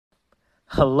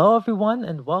Hello, everyone,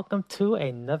 and welcome to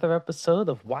another episode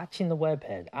of Watching the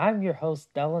Webhead. I'm your host,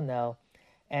 Delanell,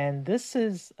 and this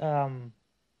is a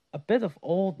bit of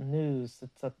old news.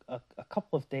 It's a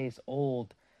couple of days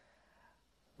old.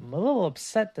 I'm a little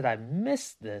upset that I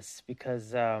missed this because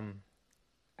some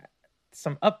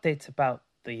updates about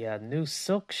the new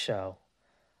Silk show,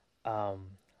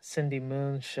 Cindy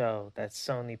Moon show that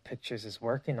Sony Pictures is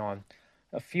working on.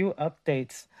 A few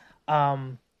updates.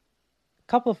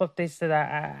 Couple of updates that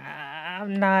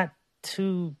I'm not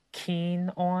too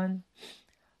keen on.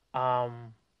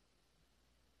 Um,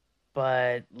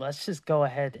 but let's just go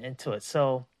ahead into it.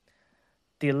 So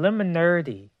the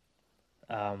Illuminati,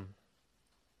 um,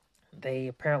 they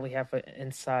apparently have an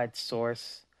inside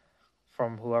source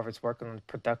from whoever's working on the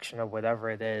production or whatever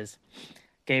it is,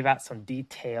 gave out some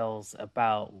details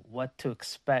about what to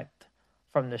expect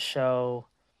from the show,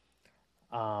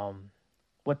 um,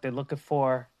 what they're looking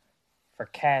for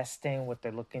casting, what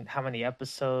they're looking, how many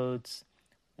episodes,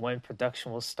 when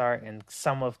production will start, and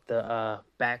some of the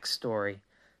backstory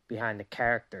behind the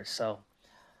character. So,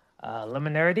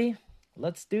 Liminarity,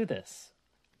 let's do this.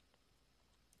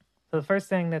 So, the first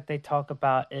thing that they talk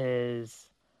about is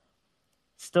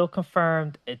still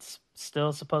confirmed, it's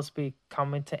still supposed to be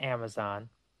coming to Amazon.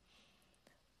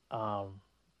 Um,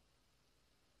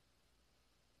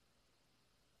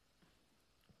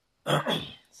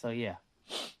 so, yeah.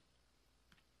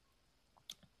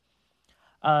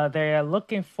 They're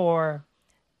looking for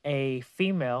a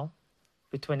female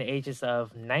between the ages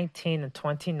of 19 and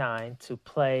 29 to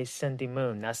play Cindy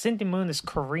Moon. Now, Cindy Moon is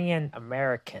Korean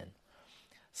American.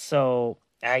 So,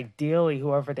 ideally,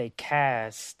 whoever they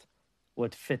cast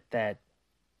would fit that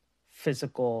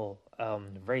physical,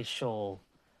 racial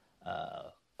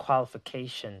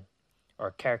qualification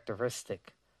or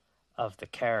characteristic of the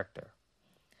character.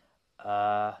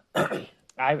 I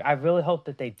really hope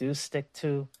that they do stick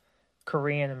to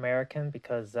Korean American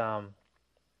because I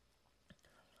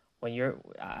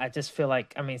just feel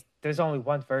like, I mean, there's only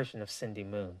one version of Cindy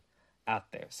Moon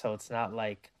out there, so it's not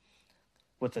like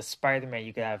with a Spider-Man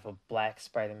you could have a black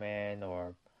Spider-Man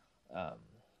or um,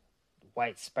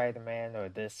 white Spider-Man or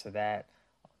this or that.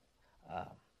 Uh,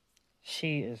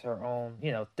 she is her own,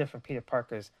 different Peter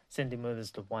Parkers. Cindy Moon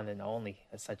is the one and only,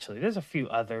 essentially. There's a few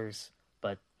others,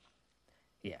 but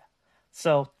yeah.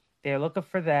 So they're looking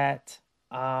for that.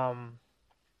 And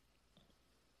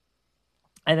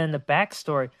then the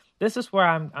backstory. This is where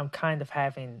I'm kind of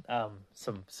having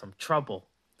some trouble.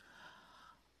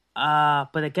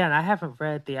 But again, I haven't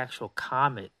read the actual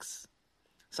comics,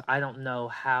 so I don't know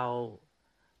how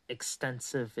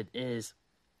extensive it is.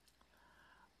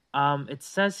 It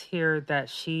says here that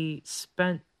she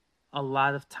spent a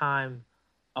lot of time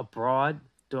abroad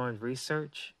doing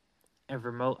research and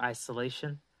remote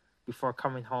isolation before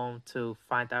coming home to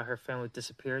find out her family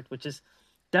disappeared, which is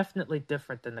definitely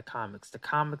different than the comics. The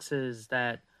comics is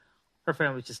that her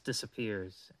family just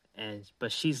disappears,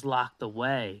 but she's locked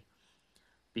away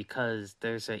because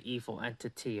there's an evil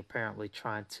entity apparently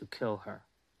trying to kill her.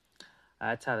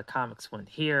 That's how the comics went.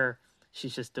 Here,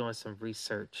 she's just doing some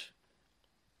research,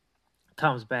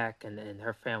 comes back, and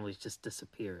her family's just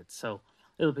disappeared. So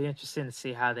it'll be interesting to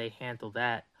see how they handle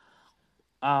that.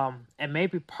 And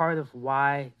maybe part of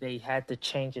why they had to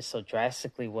change it so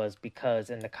drastically was because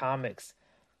in the comics,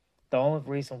 the only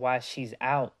reason why she's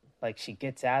out, like she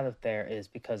gets out of there, is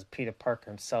because Peter Parker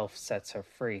himself sets her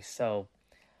free. So,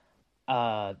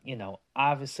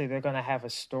 obviously they're gonna have a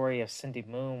story of Cindy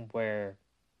Moon where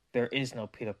there is no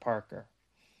Peter Parker.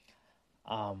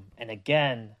 And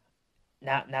again,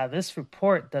 now this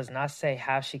report does not say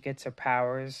how she gets her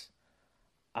powers.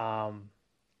 Um,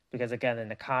 because again, in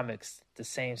the comics, the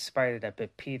same spider that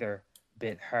bit Peter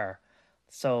bit her.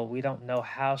 So we don't know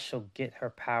how she'll get her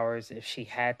powers, if she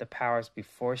had the powers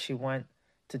before she went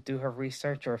to do her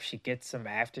research or if she gets them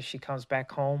after she comes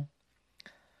back home.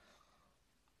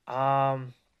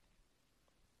 Um,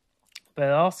 but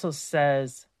it also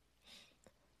says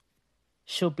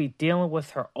she'll be dealing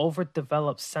with her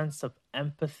overdeveloped sense of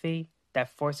empathy that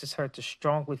forces her to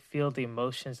strongly feel the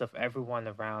emotions of everyone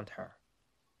around her.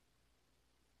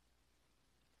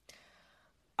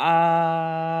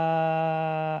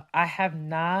 I have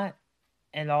not,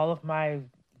 in all of my,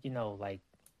 like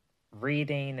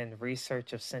reading and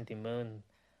research of Cindy Moon,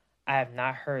 I have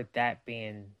not heard that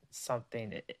being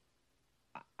something.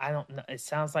 I don't know. It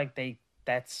sounds like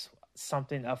that's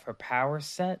something of her power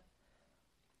set,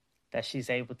 that she's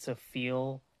able to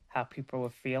feel how people are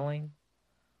feeling.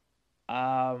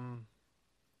 Um,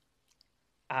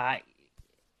 I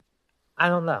I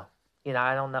don't know.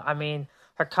 I don't know. I mean,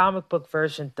 her comic book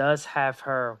version does have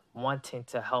her wanting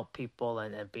to help people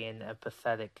and being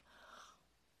empathetic.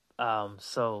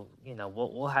 So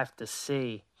we'll have to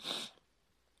see.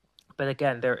 But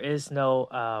again, there is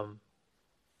no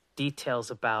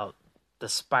details about the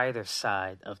spider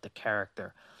side of the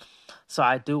character. So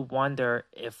I do wonder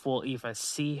if we'll even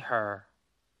see her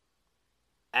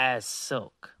as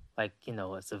Silk, like,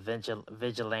 as a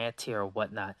vigilante or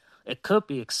whatnot. It could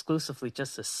be exclusively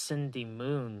just a Cindy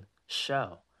Moon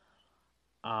show.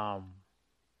 Um,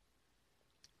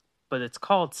 but it's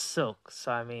called Silk,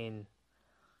 so I mean,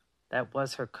 that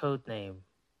was her code name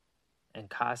and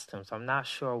costume. So I'm not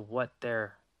sure what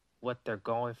they're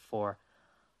going for.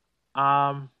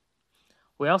 Um,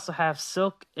 we also have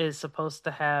Silk is supposed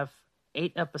to have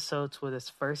 8 episodes with its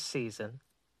first season.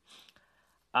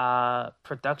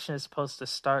 Production is supposed to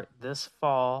start this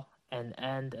fall and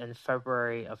end in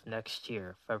February of next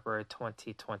year, February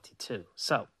 2022.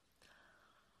 So,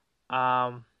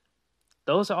 um,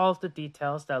 those are all of the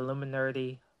details that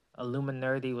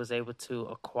Illuminati was able to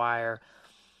acquire.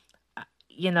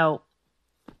 You know,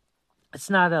 it's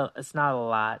not a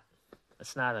lot.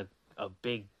 It's not a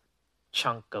big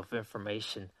chunk of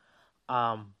information.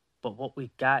 But what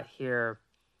we got here,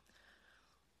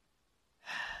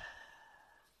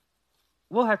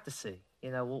 we'll have to see.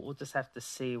 We'll just have to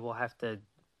see. We'll have to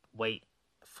wait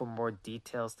for more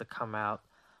details to come out.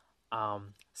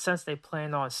 Since they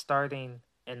plan on starting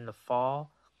in the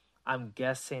fall, I'm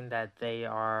guessing that they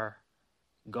are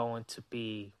going to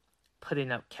be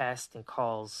putting up casting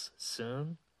calls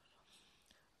soon.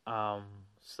 Um,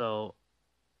 so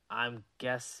I'm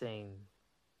guessing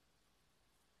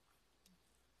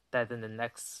that in the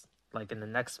next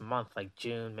month, like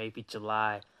June, maybe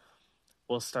July,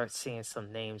 we'll start seeing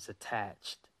some names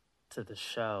attached to the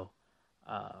show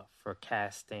for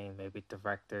casting, maybe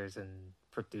directors and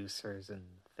producers and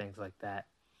things like that.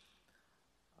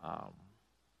 Um,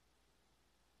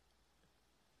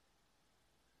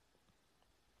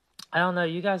 I don't know.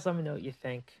 You guys let me know what you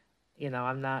think.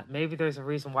 I'm not. Maybe there's a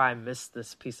reason why I missed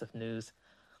this piece of news.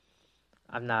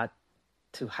 I'm not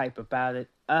too hype about it.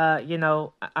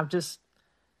 I'm just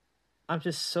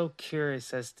so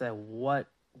curious as to what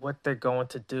they're going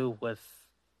to do with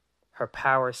her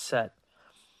power set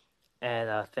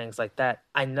and things like that.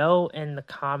 I know in the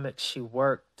comics she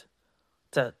worked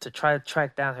to try to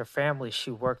track down her family.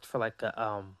 She worked for like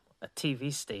a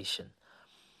TV station.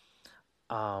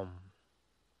 Um,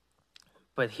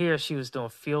 but here she was doing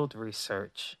field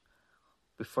research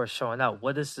before showing up.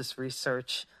 What is this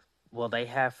research? Will they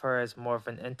have her as more of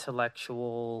an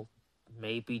intellectual,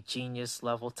 maybe genius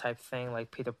level type thing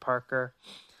like Peter Parker?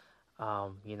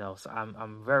 So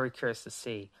I'm very curious to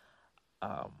see.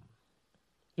 Um,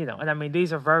 and I mean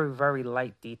these are very, very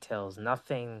light details,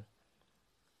 nothing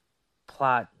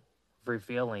plot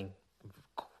revealing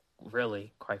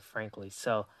really, quite frankly.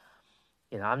 So,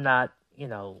 I'm not,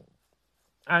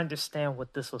 I understand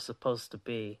what this was supposed to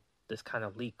be, this kind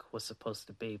of leak was supposed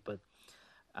to be, but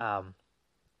um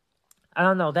I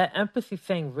don't know, that empathy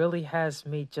thing really has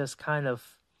me just kind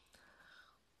of,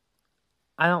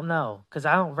 I don't know, because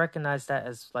I don't recognize that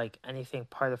as like anything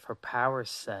part of her power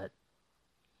set.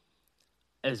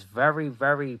 Is very,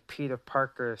 very Peter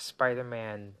Parker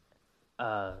Spider-Man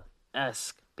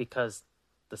esque, because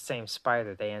the same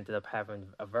spider, they ended up having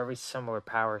a very similar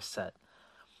power set.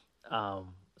 So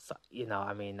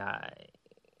I mean,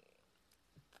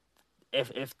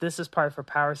 if this is part of her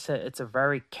power set, it's a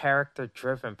very character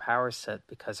driven power set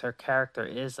because her character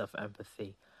is of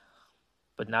empathy,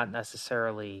 but not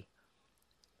necessarily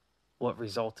what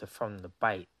resulted from the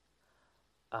bite.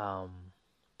 Um,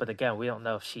 but again, we don't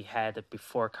know if she had it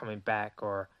before coming back,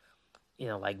 or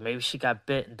like maybe she got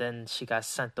bit and then she got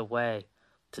sent away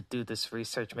to do this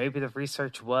research. Maybe the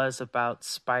research was about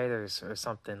spiders or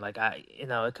something. Like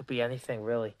it could be anything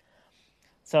really.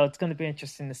 So it's going to be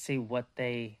interesting to see what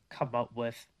they come up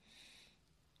with.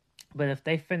 But if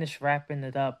they finish wrapping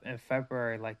it up in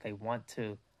February like they want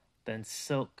to, then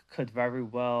Silk could very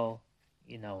well,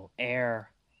 air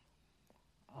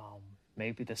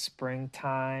maybe the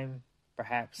springtime,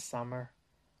 perhaps summer.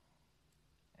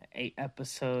 8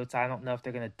 episodes. I don't know if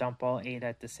they're going to dump all 8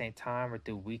 at the same time or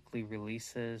do weekly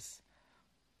releases.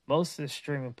 Most of the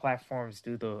streaming platforms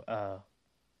do the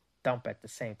dump at the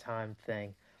same time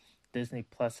thing. Disney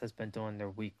Plus has been doing their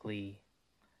weekly,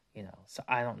 so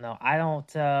I don't know. I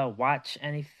don't watch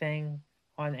anything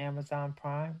on Amazon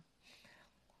Prime,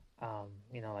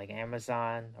 like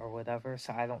Amazon or whatever,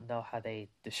 so I don't know how they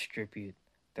distribute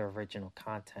their original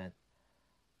content.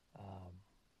 Um,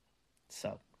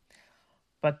 so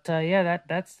But yeah,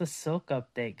 that's the Silk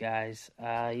update, guys.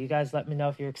 You guys let me know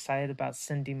if you're excited about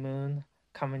Cindy Moon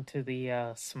coming to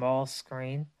the small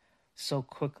screen so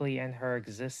quickly in her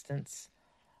existence.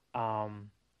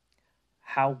 Um,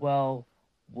 how well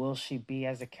will she be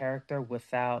as a character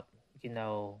without,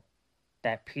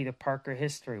 that Peter Parker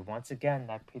history? Once again,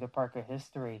 that Peter Parker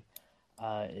history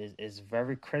is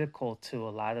very critical to a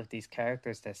lot of these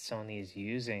characters that Sony is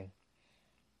using.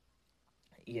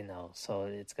 So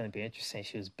it's going to be interesting.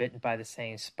 She was bitten by the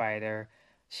same spider.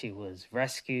 She was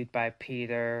rescued by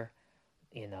Peter.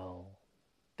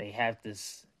 They have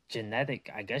this genetic,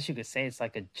 I guess you could say it's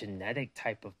like a genetic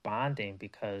type of bonding,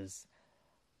 because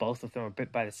both of them are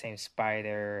bit by the same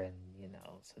spider, and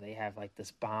so they have like this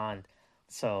bond.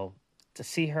 So to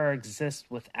see her exist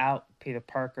without Peter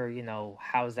Parker,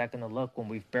 how is that going to look when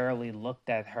we've barely looked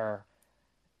at her,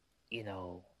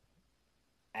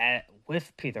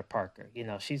 with Peter Parker?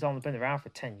 She's only been around for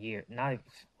 10 years. Not even,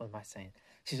 what am I saying?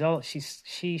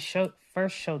 She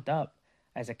first showed up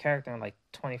as a character in like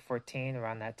 2014,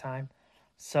 around that time.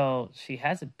 So she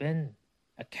hasn't been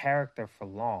a character for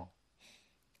long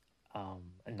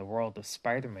in the world of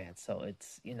Spider-Man. So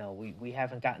it's, we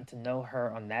haven't gotten to know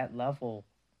her on that level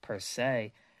per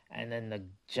se. And then to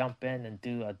jump in and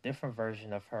do a different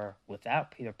version of her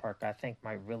without Peter Parker, I think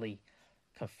might really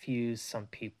confuse some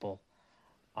people.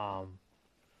 But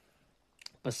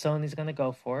Sony's going to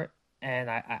go for it. And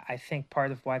I think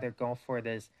part of why they're going for it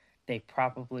is they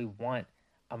probably want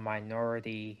a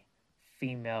minority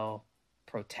female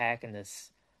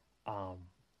protagonist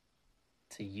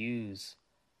to use.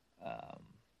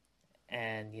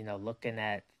 And, looking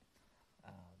at,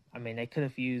 they could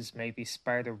have used maybe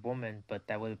Spider-Woman, but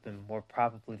that would have been more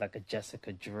probably like a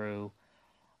Jessica Drew.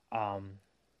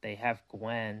 They have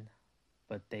Gwen,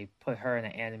 but they put her in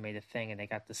an animated thing, and they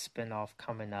got the spinoff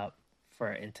coming up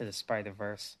for Into the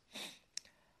Spider-Verse.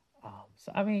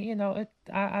 So, I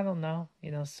don't know.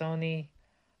 Sony,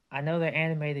 I know their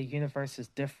animated universe is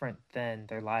different than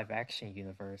their live-action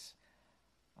universe.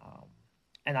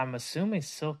 And I'm assuming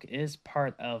Silk is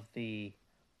part of the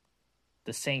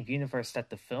same universe that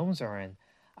the films are in.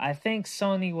 I think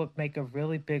Sony would make a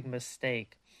really big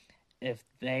mistake if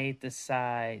they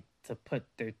decide to put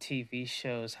their TV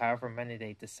shows, however many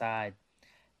they decide,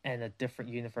 in a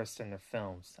different universe than their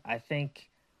films. I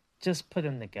think just put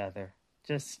them together.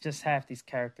 Just have these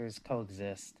characters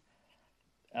coexist.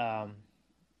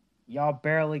 Y'all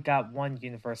barely got one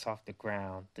universe off the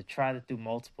ground. To try to do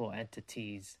multiple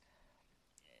entities,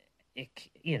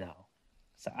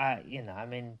 So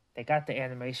they got the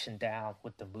animation down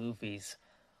with the movies,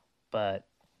 but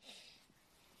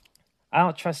I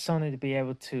don't trust Sony to be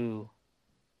able to.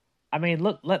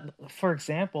 For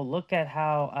example, look at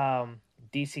how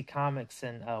DC Comics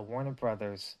and Warner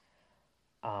Brothers,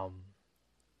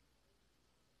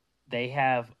 they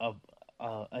have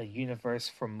a universe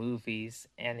for movies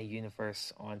and a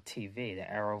universe on TV, the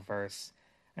Arrowverse,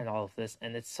 and all of this,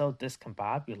 and it's so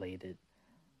discombobulated.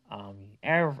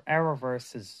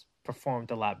 Arrowverse has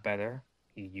performed a lot better.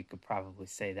 You could probably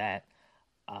say that.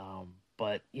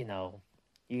 But, you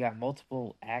got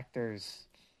multiple actors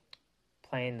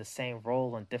playing the same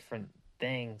role in different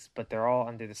things, but they're all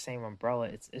under the same umbrella.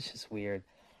 It's just weird.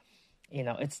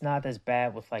 It's not as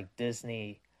bad with like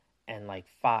Disney and like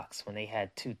Fox when they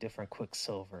had two different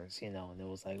Quicksilvers, and it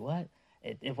was like, what?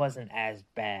 It wasn't as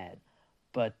bad.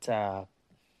 But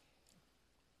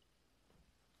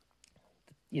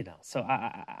so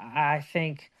I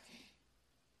think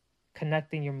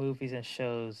connecting your movies and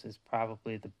shows is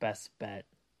probably the best bet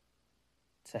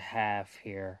to have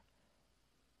here.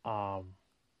 But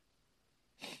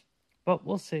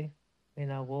we'll see.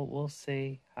 We'll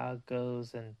see how it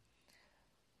goes,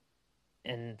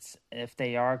 and if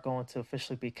they are going to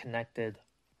officially be connected,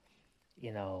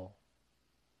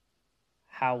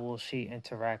 how will she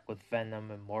interact with Venom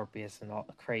and Morbius and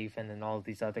Kraven and all of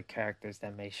these other characters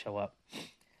that may show up?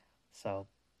 So,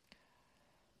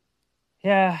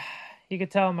 yeah, you can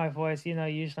tell in my voice,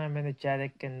 usually I'm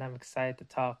energetic and I'm excited to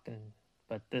talk,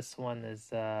 but this one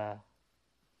is,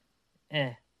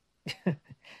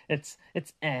 it's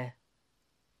eh.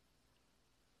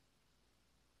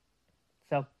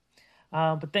 So,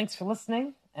 but thanks for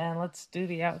listening, and let's do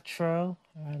the outro,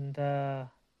 and,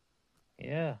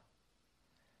 yeah.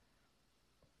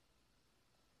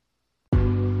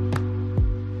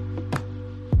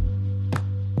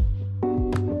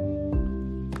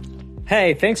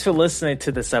 Hey, thanks for listening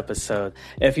to this episode.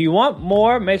 If you want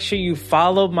more, make sure you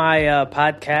follow my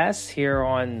podcast here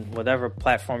on whatever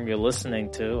platform you're listening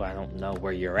to. I don't know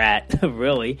where you're at,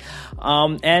 really.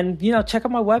 And, check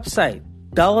out my website,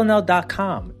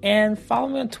 delano.com, and follow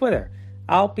me on Twitter.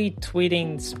 I'll be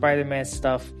tweeting Spider-Man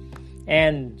stuff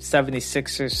and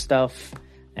 76ers stuff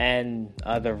and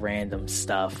other random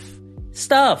stuff.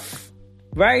 Stuff,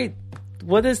 right?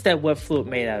 What is that web flute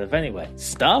made out of anyway?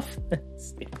 Stuff?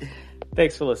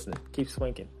 Thanks for listening. Keep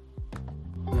swinking.